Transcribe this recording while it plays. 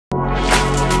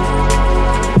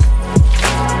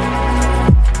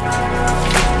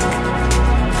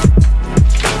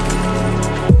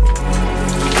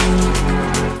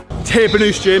here at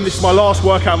Binous Gym. This is my last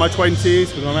workout in my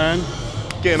 20s with my man.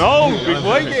 Getting old, big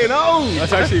boy, getting old.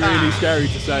 That's actually really scary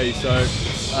to say. So,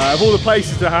 of all the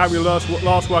places to have your last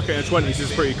workout in your 20s, this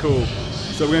is pretty cool.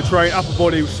 So we're going to train upper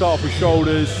body. We'll start off with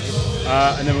shoulders,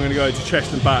 and then we're going to go to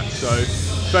chest and back. So,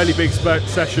 fairly big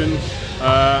session,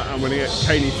 and we're going to get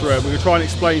Kaney through it. We're going to try and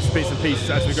explain some bits and pieces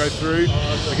as we go through,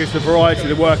 because the variety of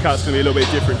the workout's going to be a little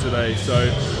bit different today. So,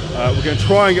 we're going to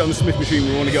try and get on the Smith machine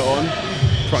we want to get on,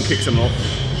 try and kick someone off,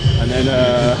 and then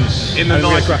in the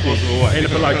nicest possible way. In a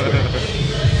polite way.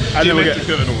 And then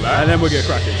we'll get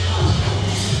cracking.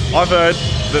 I've heard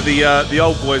that the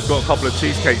old boy's got a couple of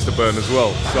cheesecakes to burn as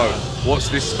well. So what's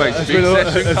this space big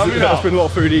session coming up? There's been a lot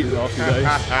of food eaten the last few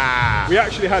days. We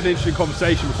actually had an interesting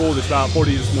conversation before this about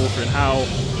body dysmorphia and how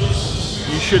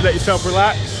you should let yourself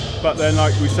relax, but then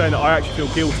like we were saying that I actually feel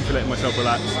guilty for letting myself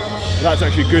relax. And that's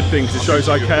actually a good thing because it shows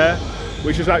I care,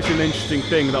 which is actually an interesting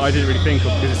thing that I didn't really think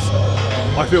of, because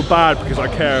I feel bad because I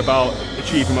care about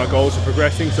achieving my goals and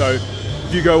progressing. So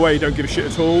if you go away, you don't give a shit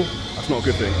at all, that's not a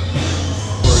good thing.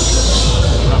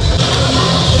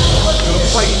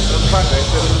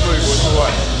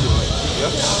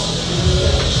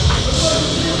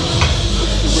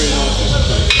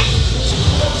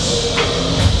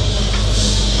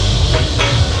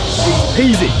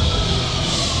 Easy.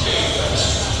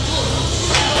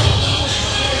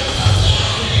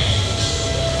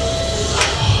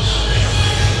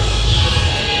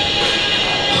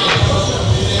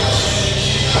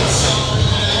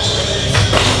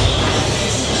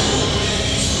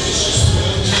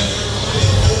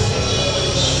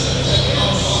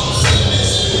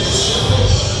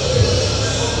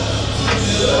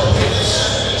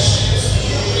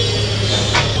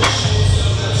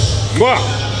 Wow,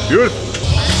 beautiful.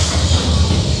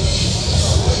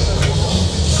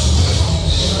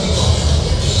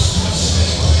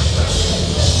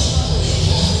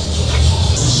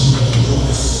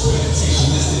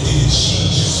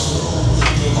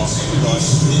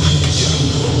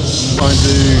 Try and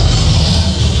do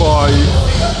 5,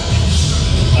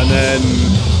 and then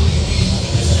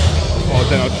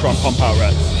I'll try and pump out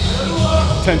reps.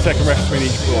 10-second rest between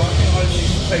each block.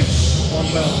 Take one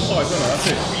down the side, don't I? That's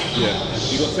it. Yeah.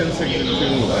 You got 10 seconds in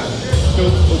between all of that. Still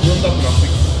warmed up enough to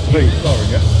keep firing,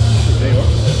 yeah? There you are.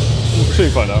 We'll soon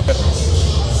find out.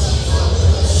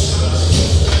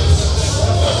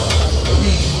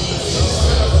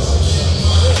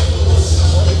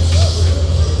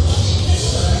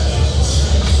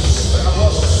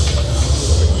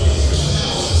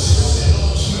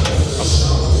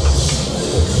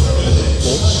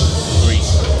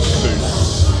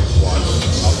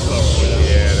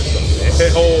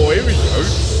 Oh, here we go.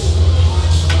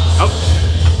 Up.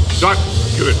 Drive.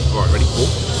 Good. All right, ready? 4,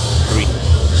 3,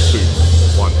 2,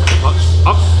 1. Touch.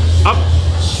 Up. Up.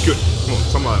 Good. Come on,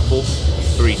 something like that. 4,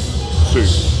 3, 2,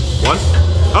 1.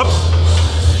 Up.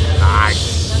 Nice.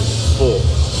 4,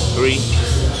 3,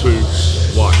 2,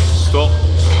 1. Stop.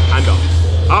 And up.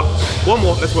 Up. One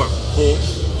more. Let's work. 4,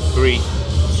 3,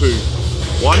 2,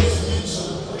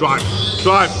 1. Drive.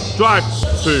 Drive. Drive.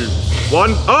 2,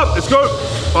 1. Up. Let's go.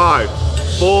 5,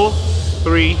 4,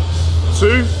 3,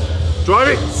 2, drive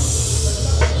it.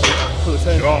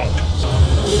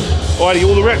 Alrighty,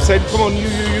 all the reps then. Come on, you.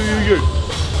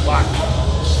 1,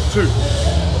 2, 3,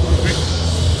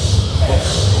 4,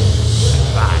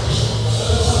 5,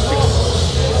 6,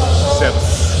 7,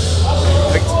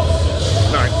 8,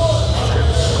 9.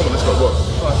 Come on, let's go. Work.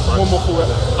 One more full rep.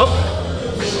 Up.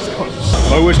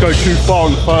 I always go too far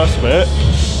on the first bit,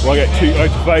 where I get too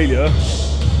close to failure.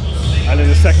 And then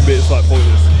the second bit is like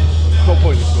pointless. Not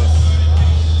pointless, but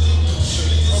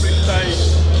probably stay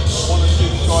 1 or 2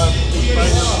 shy of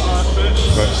failure in the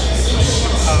first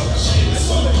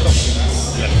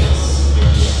bit.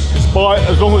 Right.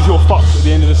 As long as you're fucked at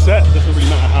the end of the set, it doesn't really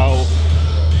matter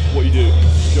what you do. Do you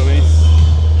know what I mean?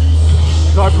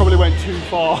 Because I probably went too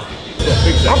far.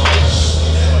 Big set. Right,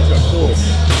 let's go. 4,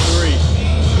 3,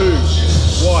 2,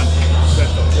 1.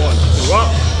 Left up. 1, 2,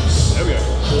 up. There we go.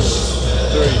 4,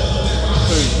 3,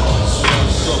 2, 1,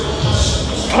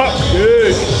 up,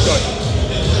 good, let's go.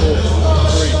 4,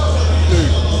 3, 2,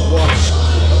 1,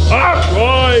 up,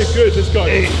 right, good, let's go.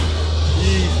 Easy.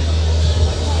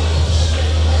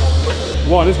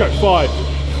 1, let's go. 5,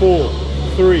 4,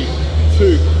 3,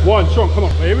 2, 1, strong, come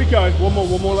on, here we go. One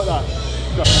more like that.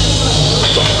 Go.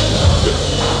 Stop. Good.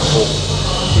 4,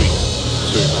 3,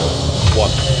 2,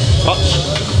 1, touch,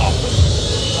 up.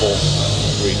 4,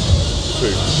 3,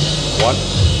 2, 1,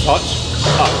 touch,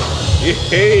 up.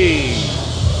 Yay!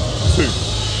 2,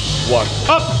 1,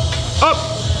 up, up.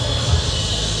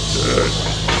 Good.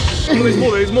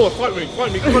 There's more. Fight me.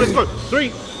 Come on, let's go.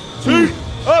 3, 2,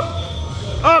 up.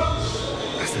 Up!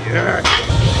 Yeah.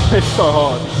 It's so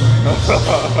hard.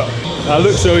 That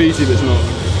looks so easy, but it's not.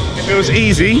 If it was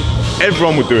easy,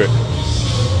 everyone would do it.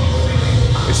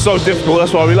 It's so difficult,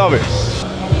 that's why we love it.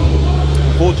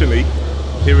 Unfortunately,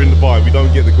 here in Dubai, we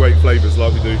don't get the great flavours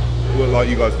like we do, like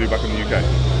you guys do back in the UK.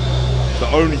 The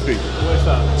only thing. What is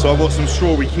that? So I've got some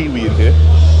strawberry kiwi in here.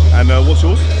 And what's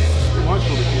yours? Mine's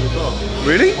strawberry kiwi as well.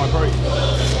 Really? My break.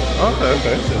 Okay,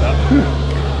 okay.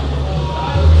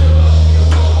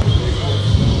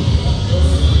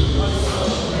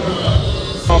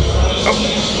 Up.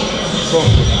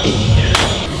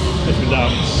 Push me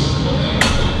down.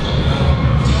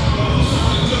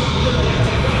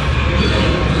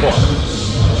 What?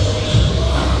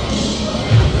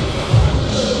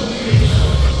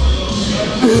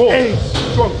 More. Hey,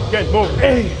 strong, again, more.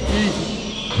 Hey, easy.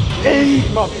 Hey,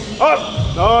 come on. Up.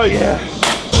 Nice. Yeah.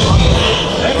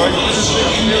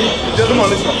 Come on,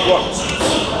 let's go. What?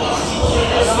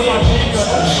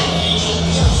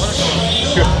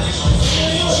 Good.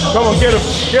 Come on, get him.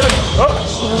 Get him. Up.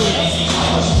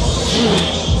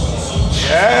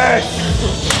 Yes.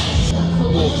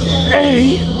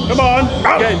 Hey. Come on.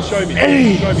 Up. Again, show me.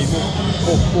 Hey. Show me.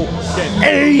 More. Again.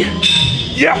 Hey.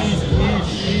 Yeah.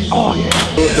 Oh, yeah.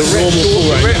 The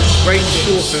range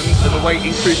shortens and the weight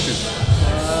increases.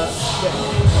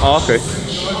 Oh, okay.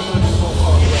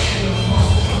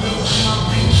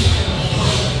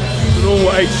 The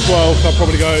normal 8 to 12, so I'll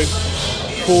probably go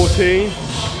 14.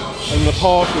 And the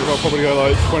partials, I'll probably go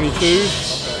like 22.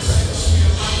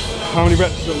 How many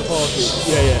reps is on the partials?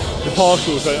 Yeah. The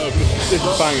partials, this is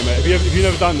banging, mate. If you've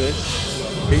never done this,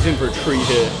 he's in for a treat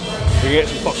here. You can get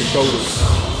some fucking shoulders.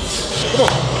 Come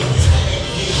on.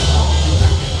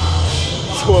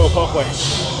 12 halfway.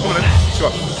 Come on then.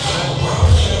 Sure.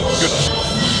 Good.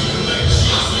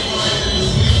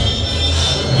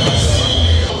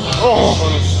 Oh,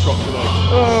 almost dropped the leg.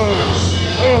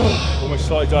 Almost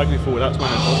slightly diagonally forward. That's my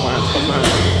hand.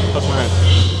 That's my hand.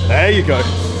 There you go.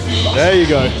 There you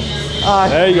go.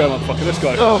 There you go, motherfucker. Let's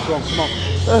go. Oh, come on.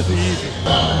 That's easy.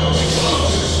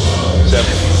 7,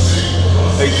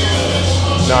 8,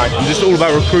 9. I'm just all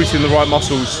about recruiting the right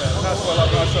muscles. That's why,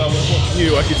 like I said, I was watching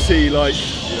you. I could see like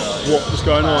what was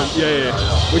going on. Yeah.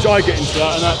 Which I get into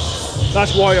that, and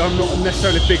that's why I'm not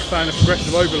necessarily a big fan of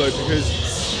progressive overload, because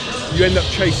you end up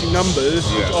chasing numbers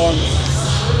which aren't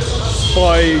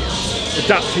by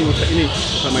adapting your technique,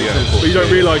 if that makes sense. But you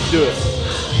don't realise you do it.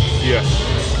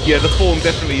 Yeah, the form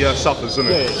definitely suffers,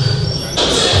 doesn't it?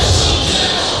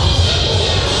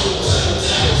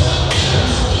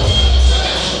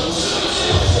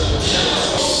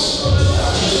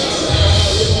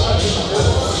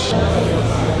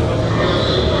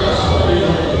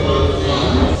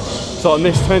 So on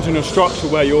this depends on your structure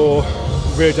where your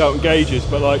rear delt engages,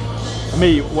 but like for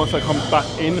me, once I come back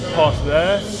in past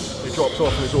there, it drops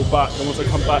off and it's all back, and once I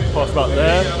come back past about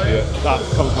there, that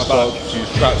comes my back. Use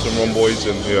traps and rhomboids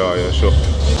and yeah, sure.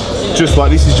 Just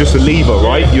like this is just a lever,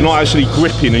 right? You're not actually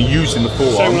gripping and using the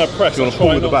forearm. So when I press, you want to pull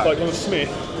with the back. Like on a Smith,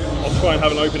 I'll try and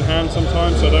have an open hand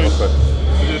sometimes, so I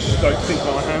just don't think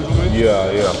about my hands on it.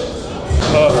 Yeah.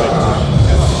 Perfect.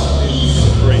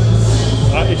 3.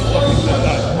 That is fucking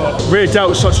perfect. Rear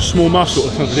delt is such a small muscle,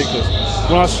 it sounds ridiculous.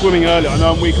 When I was swimming earlier, I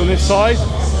know I'm weak on this side.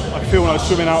 I can feel when I was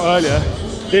swimming out earlier,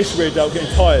 this rear delt getting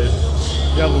tired.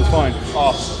 The other one's fine.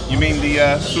 Oh, you mean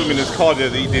the swimming as cardio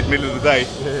that you did middle of the day?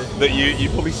 Yeah. That you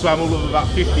probably swam all of about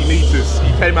 50 metres.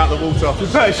 You came out of the water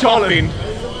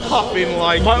puffing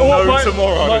like no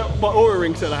tomorrow. My aura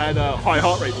ring said I had a high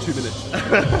heart rate for 2 minutes.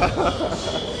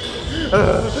 You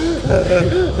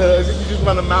just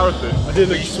ran a marathon. I did.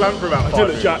 But you swam for about 5 minutes. I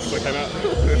did at Jack's when I came out.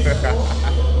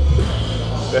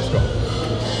 Let's go.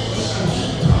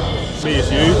 Me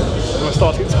as you. When I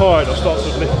start to get tired, I start to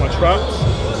lift my traps.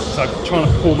 So I'm trying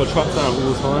to pull my traps down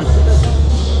all the time.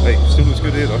 Hey, still looks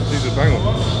good here though. These are bang on.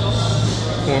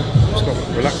 Come on, let's go.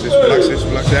 Relax this.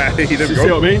 Yeah, there we go.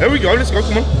 See what I mean? There we go, let's go,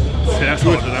 come on. Yeah, that's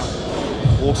good.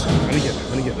 Awesome. Only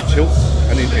get chill.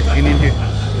 And in here.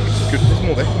 Good. There's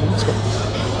more there. Come on, let's go.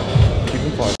 Keep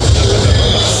on fire.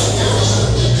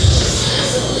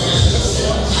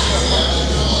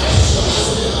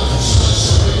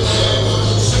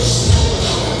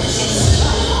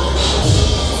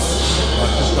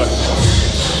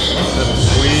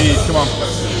 Squeeze, come on.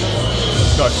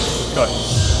 Let's go.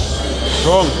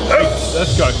 Strong.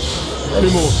 Let's go. 2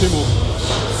 more.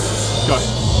 Let's go.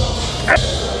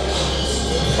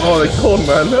 Oh, they're gone,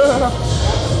 man.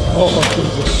 Oh,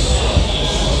 Jesus.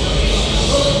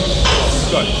 Let's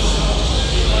go.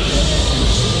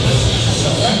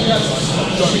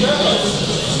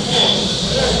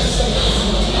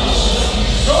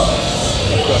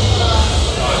 Let's go.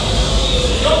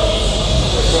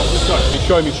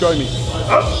 show me.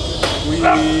 Squeeze.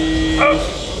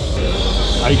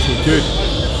 18, good.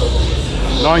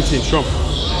 19, strong.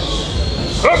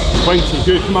 20,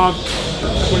 good, come on.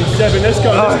 27, let's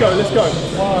go.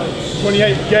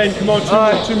 28 again, come on,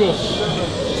 two more.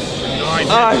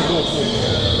 9,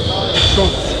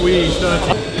 strong, squeeze,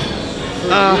 30.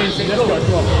 Let's go,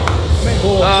 come on.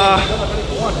 4,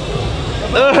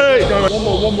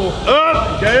 one more.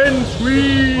 Again,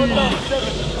 squeeze.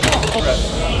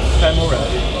 10 more reps.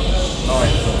 9.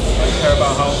 Don't care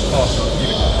about how fast you keep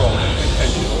it control.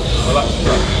 Tension. Relax the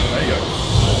track. There you go.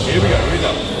 Here we go. Breathe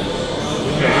up.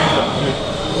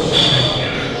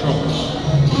 Strong.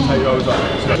 Take those up.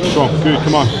 Strong. Good.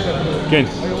 Come on. Again.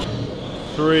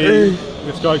 3.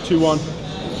 Let's go. 2, 1.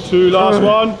 2. Last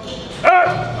one.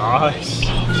 Nice.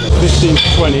 15 to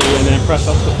 20, and then press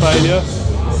up to failure.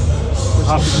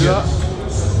 Happy to do that?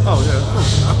 Oh yeah,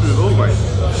 happy with all, mate.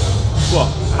 What?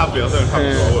 Happy, I don't have to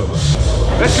all over.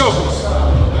 Let's go!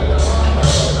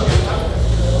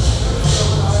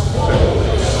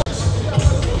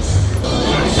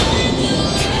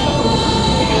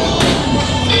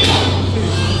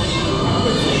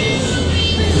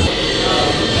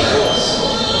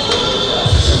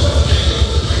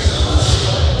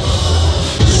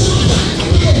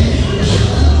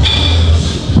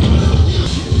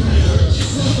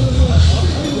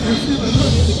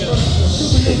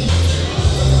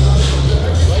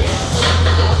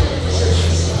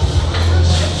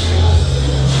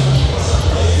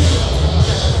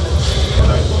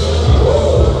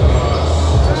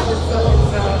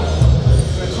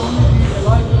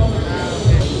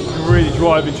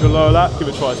 Drive into a lower lat, give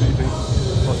it a try, see what you think.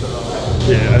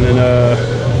 Yeah, and then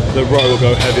the row will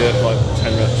go heavier, like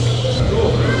 10 reps.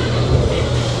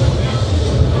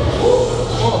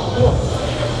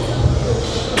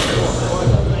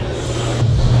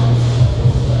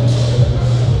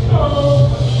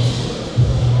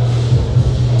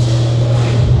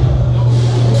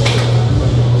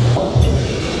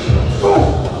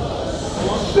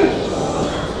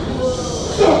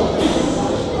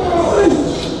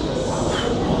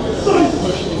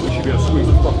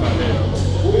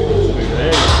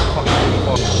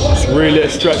 Really let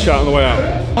it stretch out on the way out.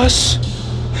 Us.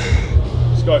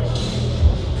 Let's go.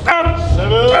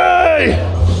 7. Hey!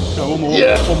 No, one more.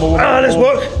 Yeah. One more. Let's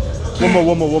work.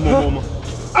 One more.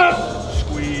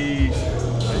 Squeeze.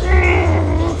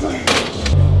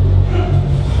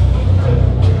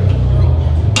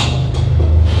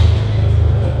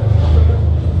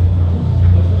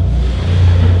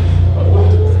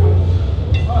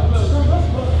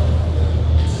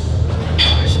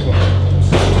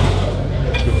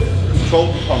 Control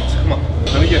the pumps, come on.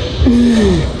 And again.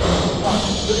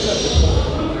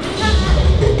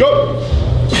 Go!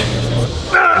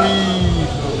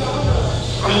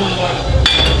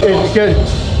 Again.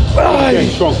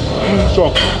 Strong.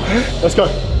 Let's go.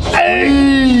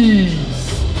 Hey!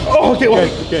 Oh, get one.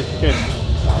 Again.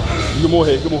 Good more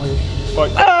here.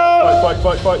 Fight.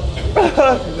 Fight.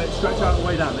 Let's stretch out the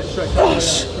way down. Stretch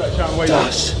out the way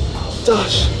down.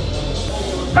 Dash.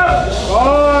 5,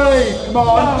 come on.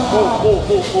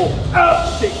 4.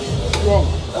 6, strong.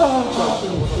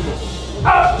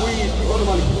 Squeeze, keep on the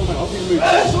money. I'll keep moving.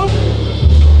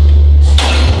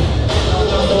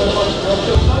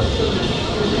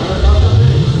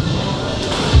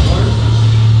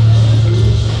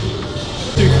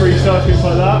 Do 3 circuits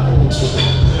like that.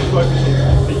 Focus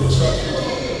on deconstruction.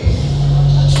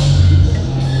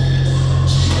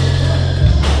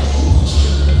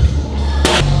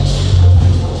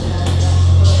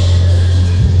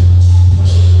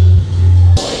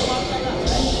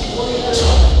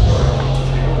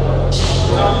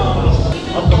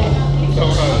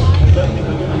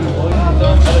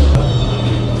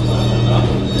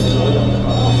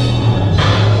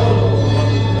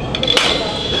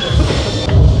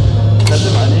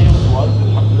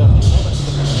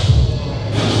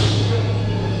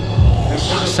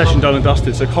 Session done and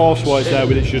dusted. So calves wise there,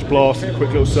 we literally just blasted a quick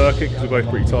little circuit because we're both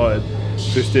pretty tired.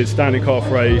 Just did standing calf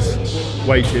raise,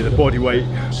 weighted, a body weight,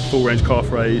 full range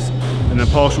calf raise, and then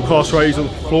partial calf raise on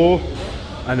the floor,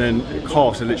 and then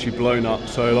calves are literally blown up.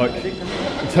 So like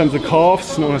in terms of calves,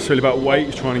 it's not necessarily about weight,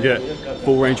 it's trying to get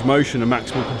full range of motion and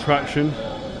maximum contraction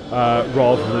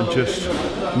rather than just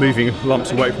moving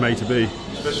lumps of weight from A to B.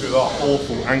 Especially with our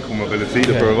awful ankle mobility,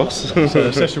 the pair of us. So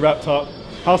the session wrapped up.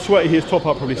 How sweaty he is top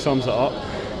up probably sums it up.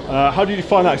 How do you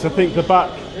define that? Because I think the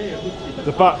back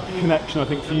connection, I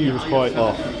think for you was quite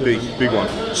big one.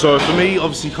 So for me,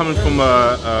 obviously coming from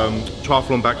a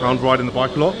triathlon background, riding the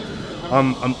bike a lot,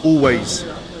 I'm always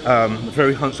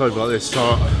very hunched over like this,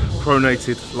 so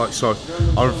pronated like so.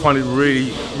 I find it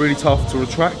really tough to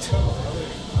retract.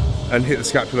 and hit the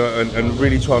scapula and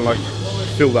really try and like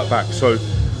feel that back. So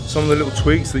some of the little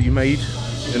tweaks that you made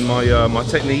in my my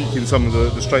technique in some of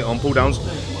the straight arm pull downs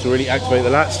to really activate the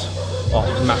lats,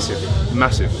 oh,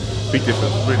 massive, big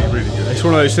difference, really good. It's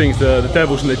one of those things, the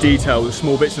devil's in the detail, the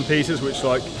small bits and pieces, which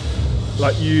like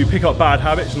you pick up bad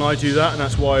habits, and I do that, and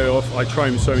that's why I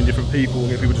train with so many different people and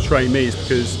get people to train me, is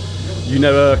because you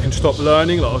never can stop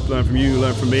learning. Like I learn from you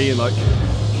learn from me, and like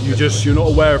you're not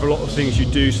aware of a lot of things you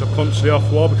do subconsciously after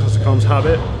a while because it becomes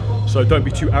habit. So don't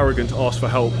be too arrogant to ask for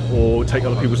help or take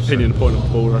other people's opinion and point them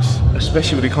for us.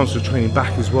 Especially when it comes to training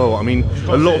back as well. I mean,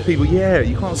 a lot of people, yeah,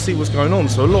 you can't see what's going on.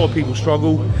 So a lot of people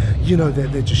struggle. You know,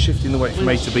 they're just shifting the weight from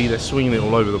A to B. They're swinging it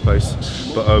all over the place.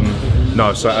 But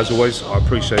no. So as always, I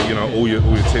appreciate all your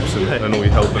tips and all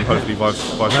your help, and hopefully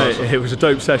vice versa. It was a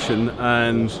dope session,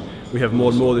 and we have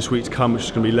more and more this week to come, which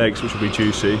is going to be legs, which will be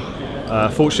juicy.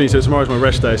 Fortunately, so tomorrow's my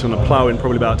rest day, so I'm going to plough in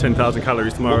probably about 10,000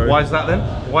 calories tomorrow. Why is that then?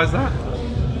 Why is that?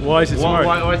 Why is it tomorrow?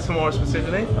 Why tomorrow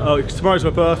specifically? Oh, because tomorrow's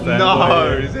my birthday.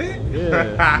 No, is it?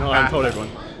 Yeah, no, I haven't told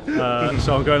everyone.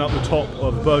 So I'm going up the top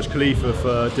of Burj Khalifa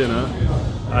for dinner,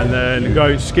 and then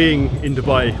going skiing in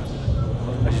Dubai,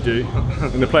 as you do. I'm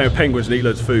going to play with penguins and eat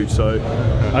loads of food, so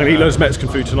I'm going to eat loads of Mexican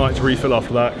food tonight to refill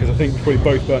after that, because I think we probably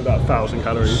both burnt about 1,000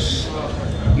 calories.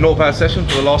 Not a bad session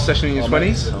for the last session in your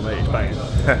 20s? Oh mate, it's banging.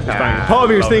 It's banging. Part of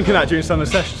me was thinking that during some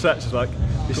of the sets, is like,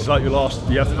 this is like your last,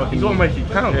 you have to fucking... You gotta make it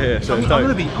count. Yeah, so I'm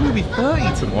gonna be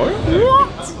 30 tomorrow.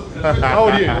 What? How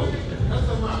old are you?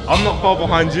 I'm not far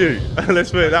behind you.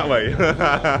 Let's put it that way.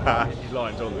 He's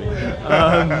lying, told me.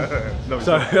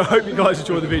 So I hope you guys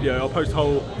enjoyed the video. I'll post a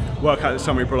whole workout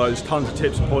summary below. There's tons of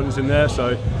tips and pointers in there. So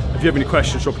if you have any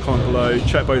questions, drop a comment below.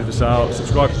 Check both of us out.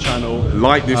 Subscribe to the channel.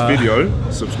 Like this video.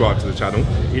 Subscribe to the channel.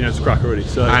 You know it's a crack already.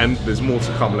 So and there's more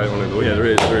to come later on in the week. Yeah, there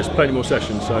is. There is plenty more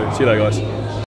sessions. So see you later, guys.